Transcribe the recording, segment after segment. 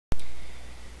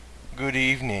Good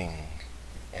evening,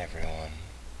 everyone.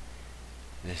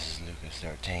 This is Lucas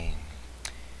 13,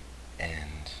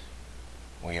 and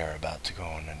we are about to go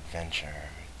on an adventure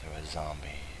through a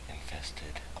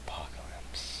zombie-infested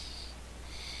apocalypse.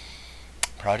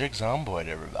 Project Zomboid,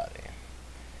 everybody.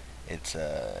 It's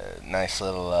a nice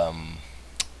little,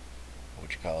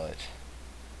 what'd you call it?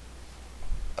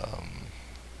 Um,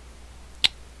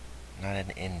 Not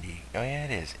an indie. Oh yeah,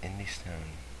 it is. Indie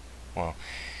Stone. Well,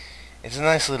 it's a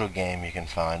nice little game you can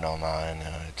find online.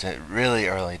 It's a really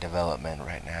early development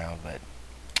right now, but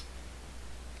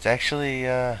it's actually,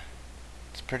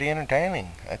 it's pretty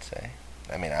entertaining, I'd say.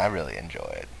 I mean, I really enjoy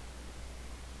it.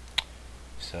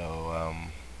 So,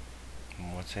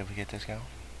 let's say we get this going.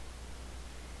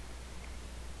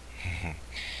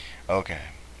 Okay.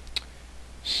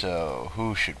 So,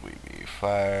 who should we be?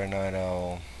 Fire, night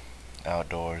owl,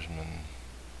 outdoorsman,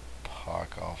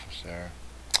 park officer,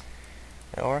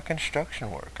 or a construction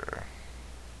worker?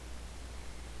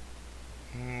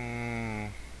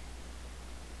 I'd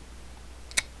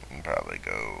probably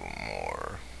go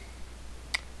more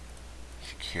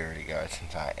security guard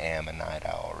since I am a night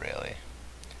owl, really.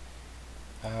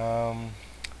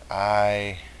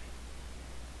 I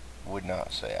would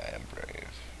not say I am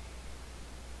brave.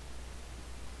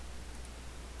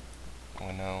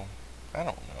 You know, I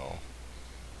don't know.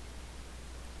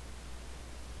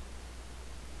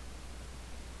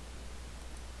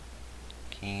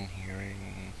 Keen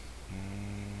hearing.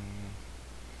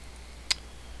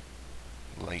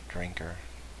 Late drinker.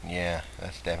 Yeah,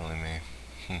 that's definitely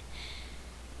me.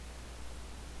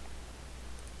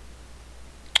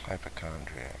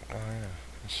 Hypochondriac. Oh yeah,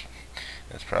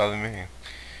 that's probably me.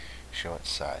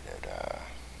 Short-sighted.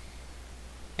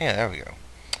 Yeah, there we go.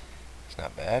 It's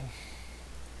not bad.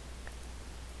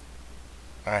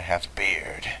 I have a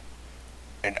beard,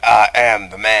 and I am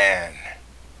the man.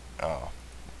 Oh,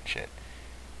 shit.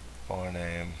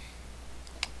 Forename,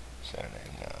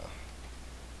 surname. No,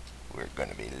 we're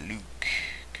gonna be Luke,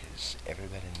 'cause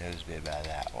everybody knows me by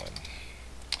that one.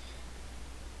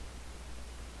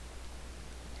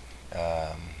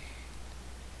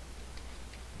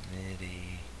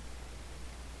 Midi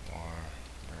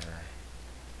Warber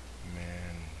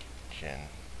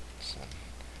Jensen.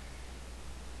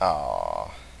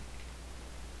 Aww.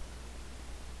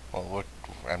 Well,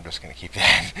 I'm just gonna keep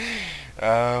that.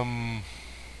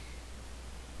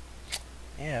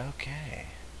 Yeah, okay.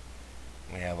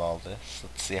 We have all this.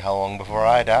 Let's see how long before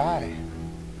I die.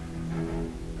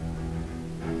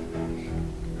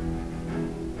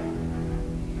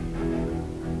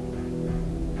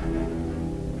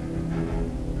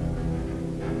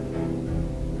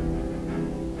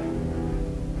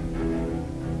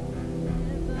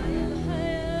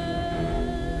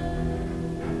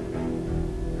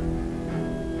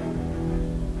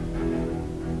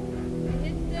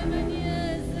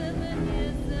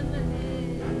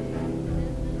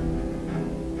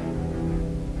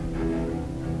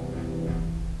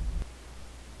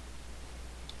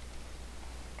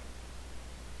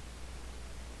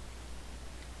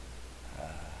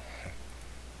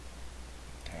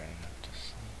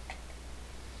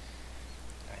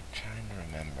 Trying to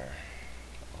remember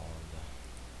all the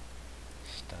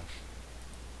stuff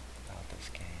about this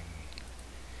game.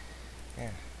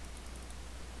 Yeah.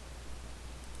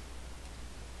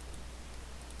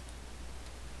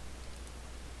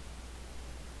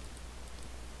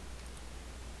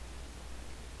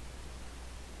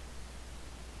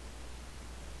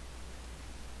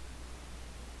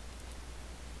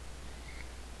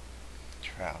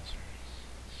 Trousers,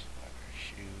 sweater,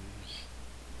 shoes.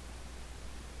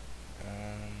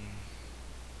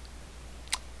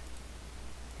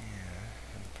 Yeah,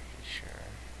 I'm pretty sure.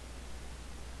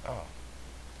 Oh,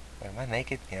 wait, am I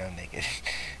naked? Yeah, I'm naked.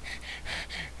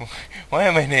 Why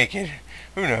am I naked?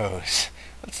 Who knows?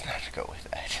 Let's not go with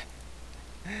that.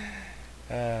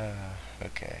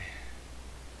 Okay.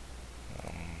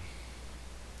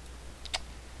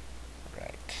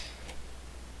 Right.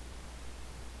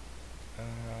 I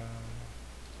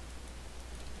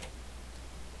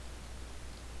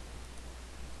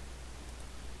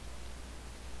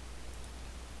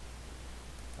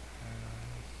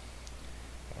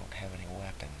don't have any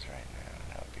weapons right now.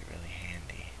 That would be really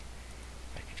handy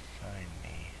if I could find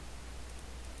me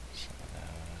some of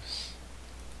those.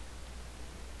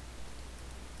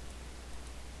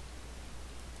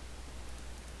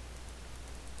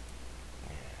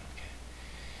 Yeah, okay.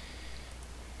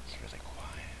 It's really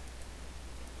quiet.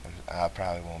 I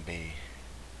probably won't be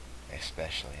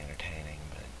especially entertaining,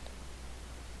 but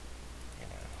you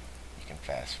know, you can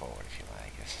fast forward if you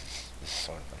like. This is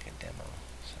sort of like a demo,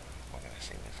 so we're gonna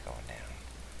see what's going down.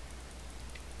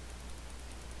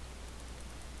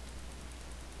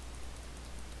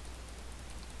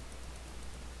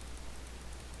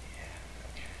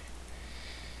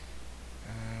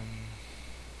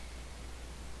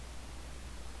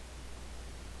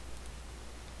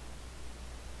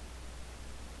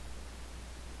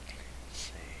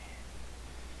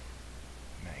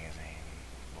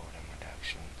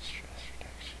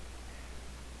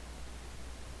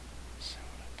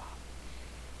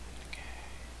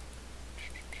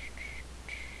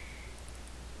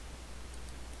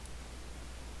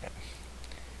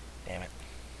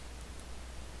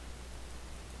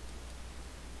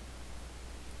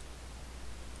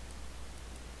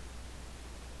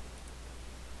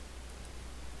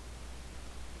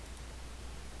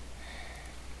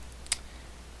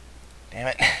 Damn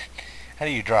it. How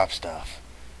do you drop stuff?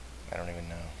 I don't even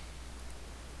know.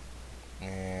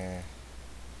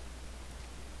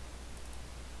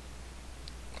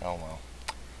 Oh well.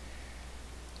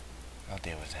 I'll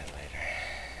deal with that later.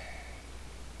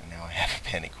 And now I have a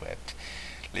pen equipped.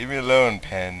 Leave me alone,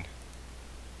 pen.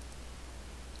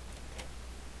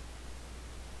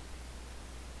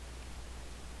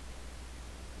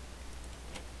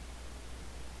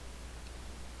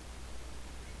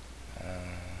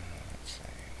 Let's see.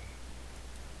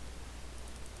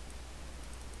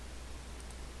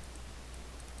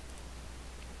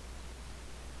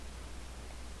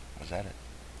 Was that it?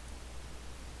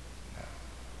 No.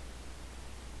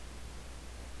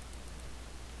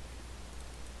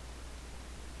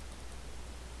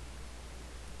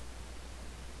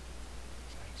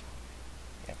 Is that a zombie?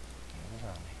 Yep, it was a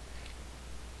zombie.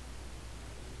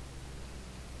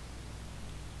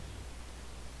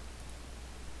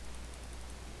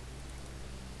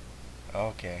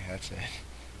 Okay, that's it.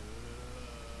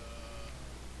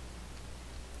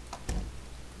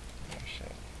 Oh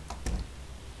shit.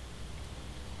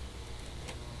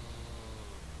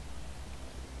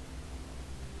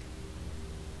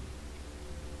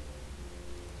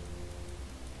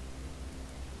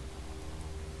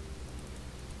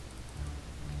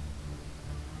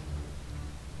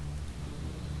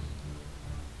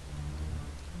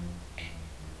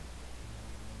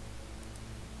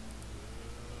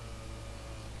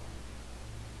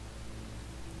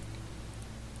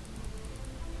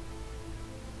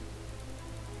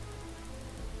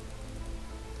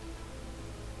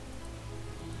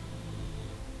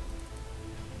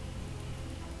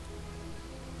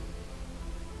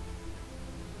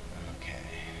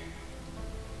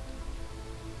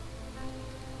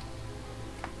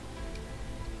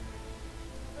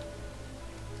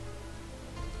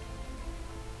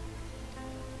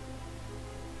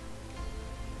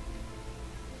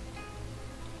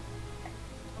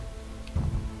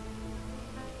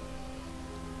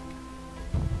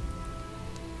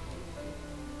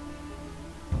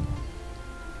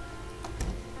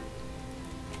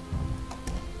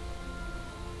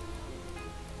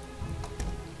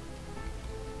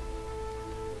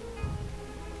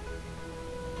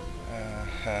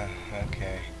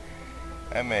 Okay.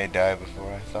 I may die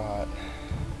before I thought.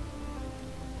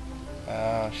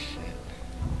 Oh shit.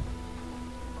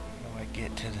 How do I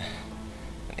get to the...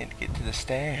 I need to get to the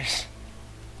stairs.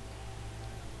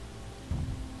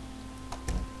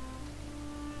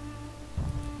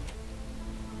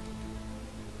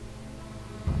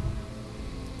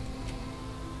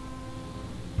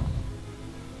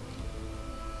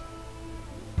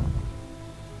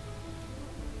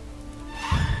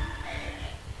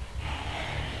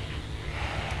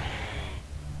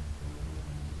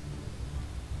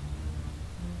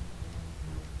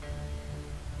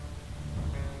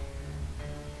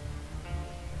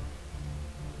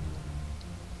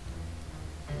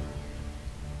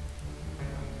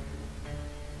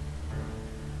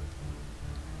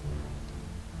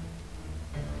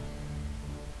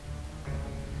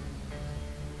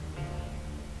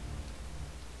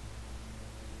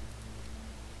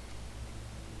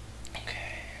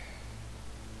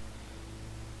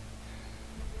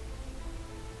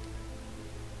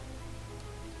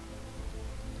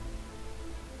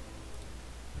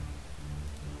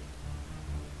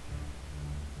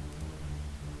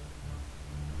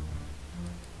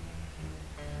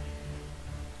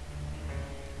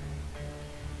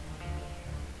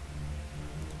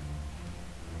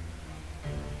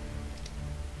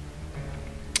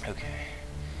 Okay.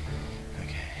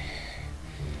 Okay.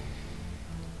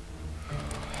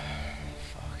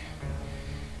 Fuck.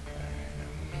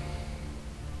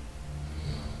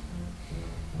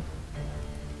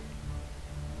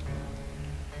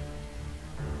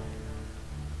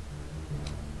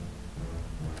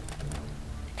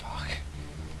 Fuck.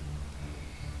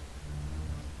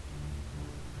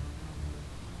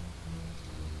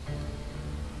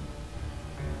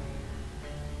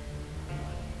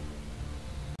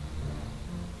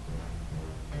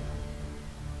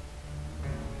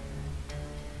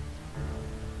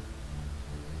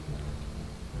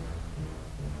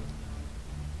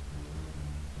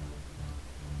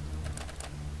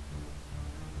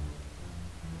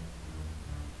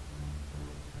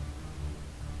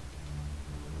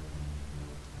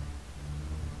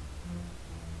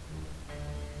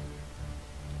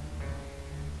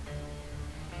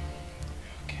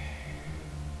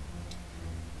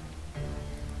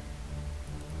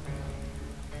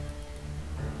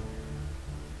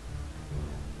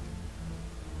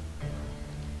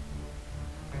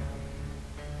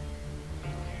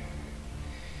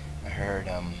 I heard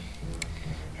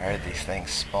I heard these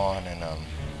things spawn in the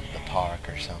park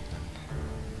or something.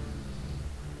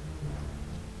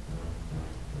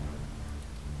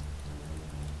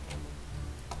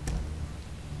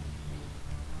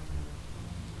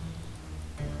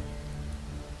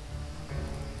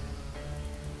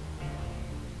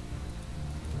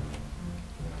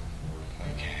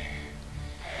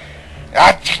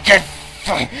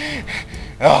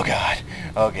 Oh God.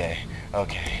 Okay.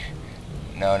 Okay.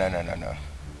 No, no, no, no, no.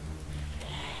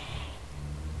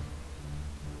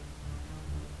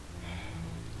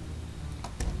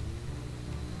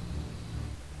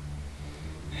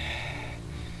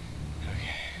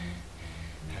 Okay.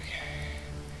 Okay.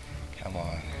 Come on.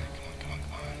 Come on, come on,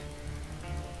 come on.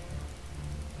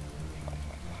 Come on, come on,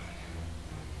 come on.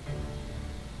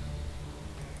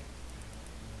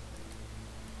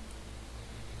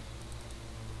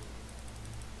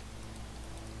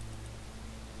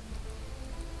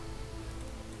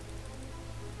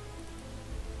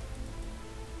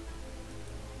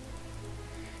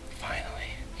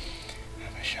 Finally, I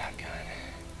have a shotgun.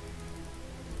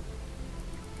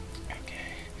 Okay,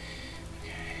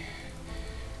 okay,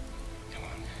 come on.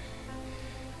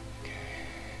 Okay.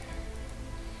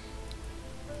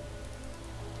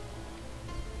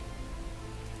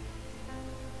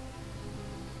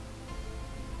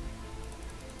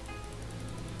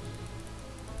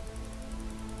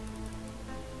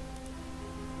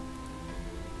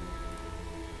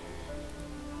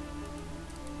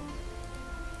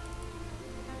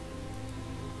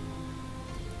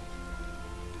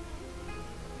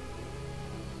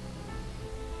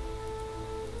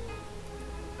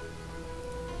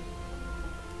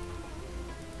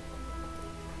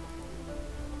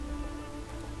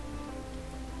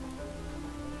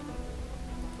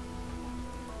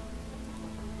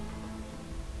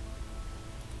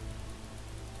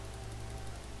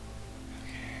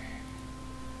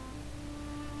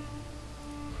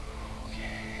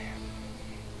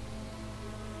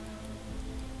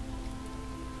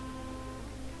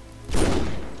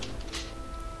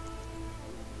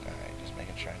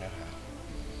 Making sure I know how.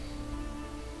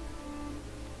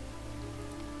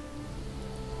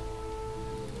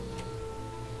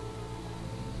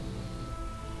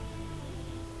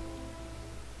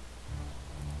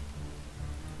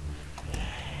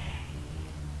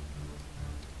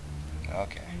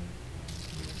 Okay.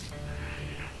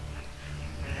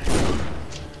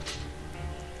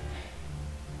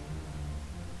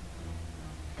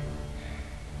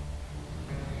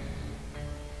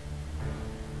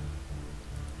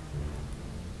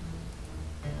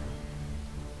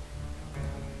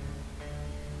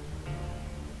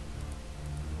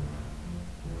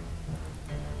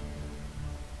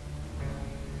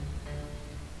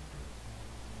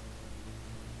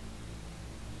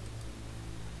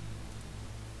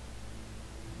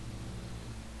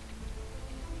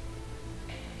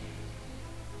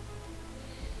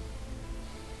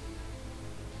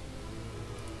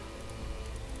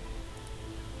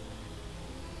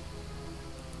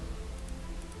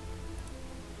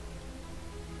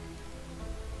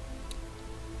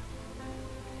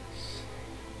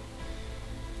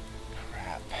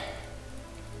 Crap.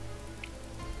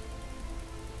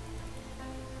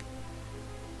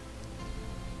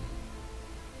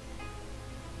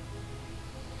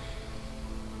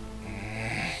 I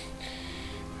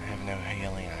have no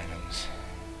healing items.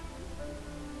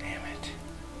 Damn it.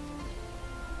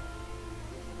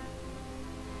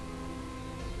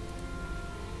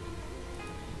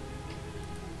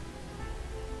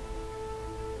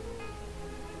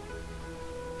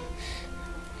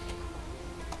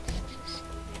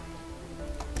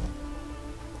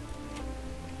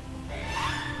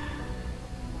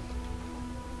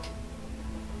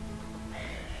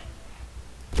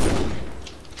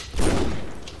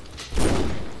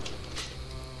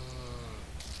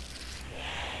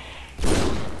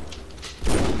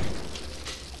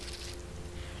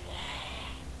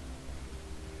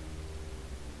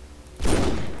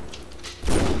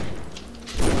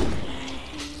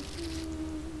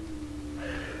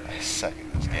 I suck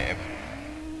at this game.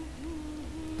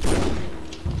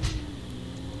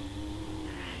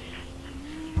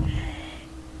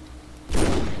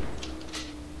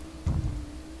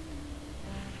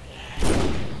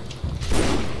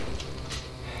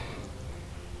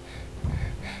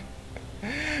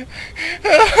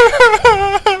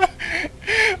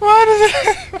 Why does it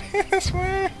have to be this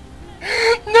way?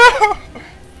 No!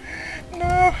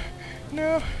 No!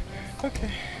 No!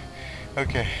 Okay.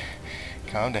 Okay.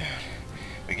 Calm down.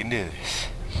 We can do this.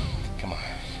 Come on.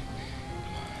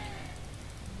 Come on.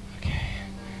 Okay.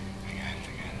 I got it. I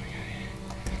got it. I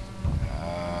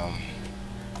got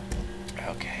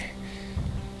it. Okay.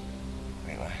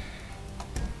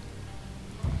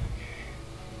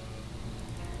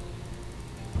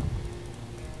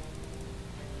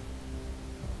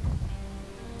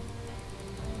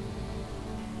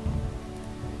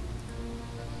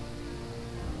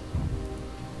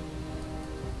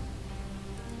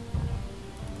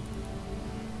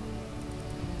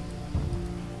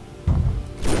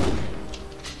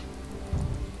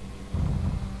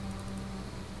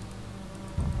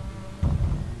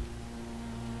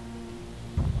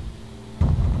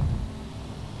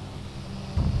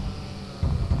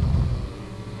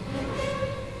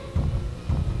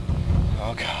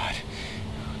 Oh god.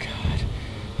 Oh god.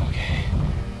 Okay.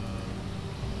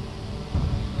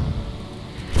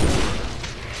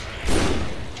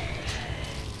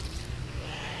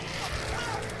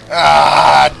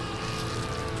 Ah!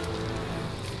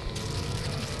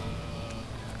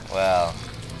 Well.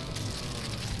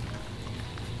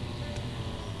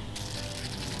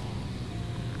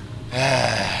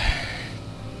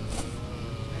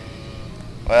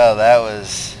 Well, that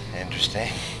was interesting.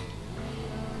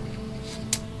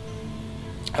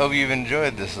 Hope you've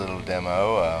enjoyed this little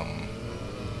demo.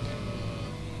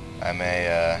 I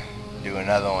may do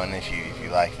another one if you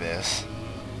like this.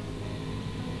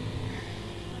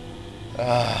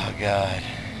 Oh god,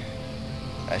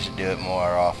 I should do it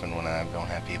more often when I don't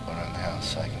have people around the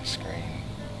house so I can scream.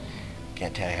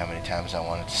 Can't tell you how many times I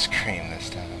wanted to scream this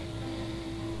time.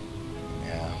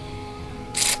 Yeah.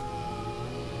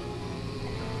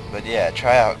 But yeah,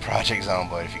 try out Project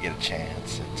Zomboid if you get a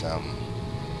chance.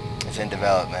 It's in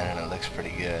development and it looks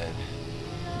pretty good.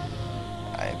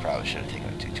 I probably should have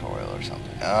taken a tutorial or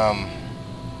something.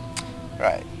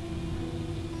 Right.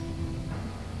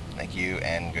 Thank you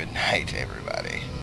and good night, everybody.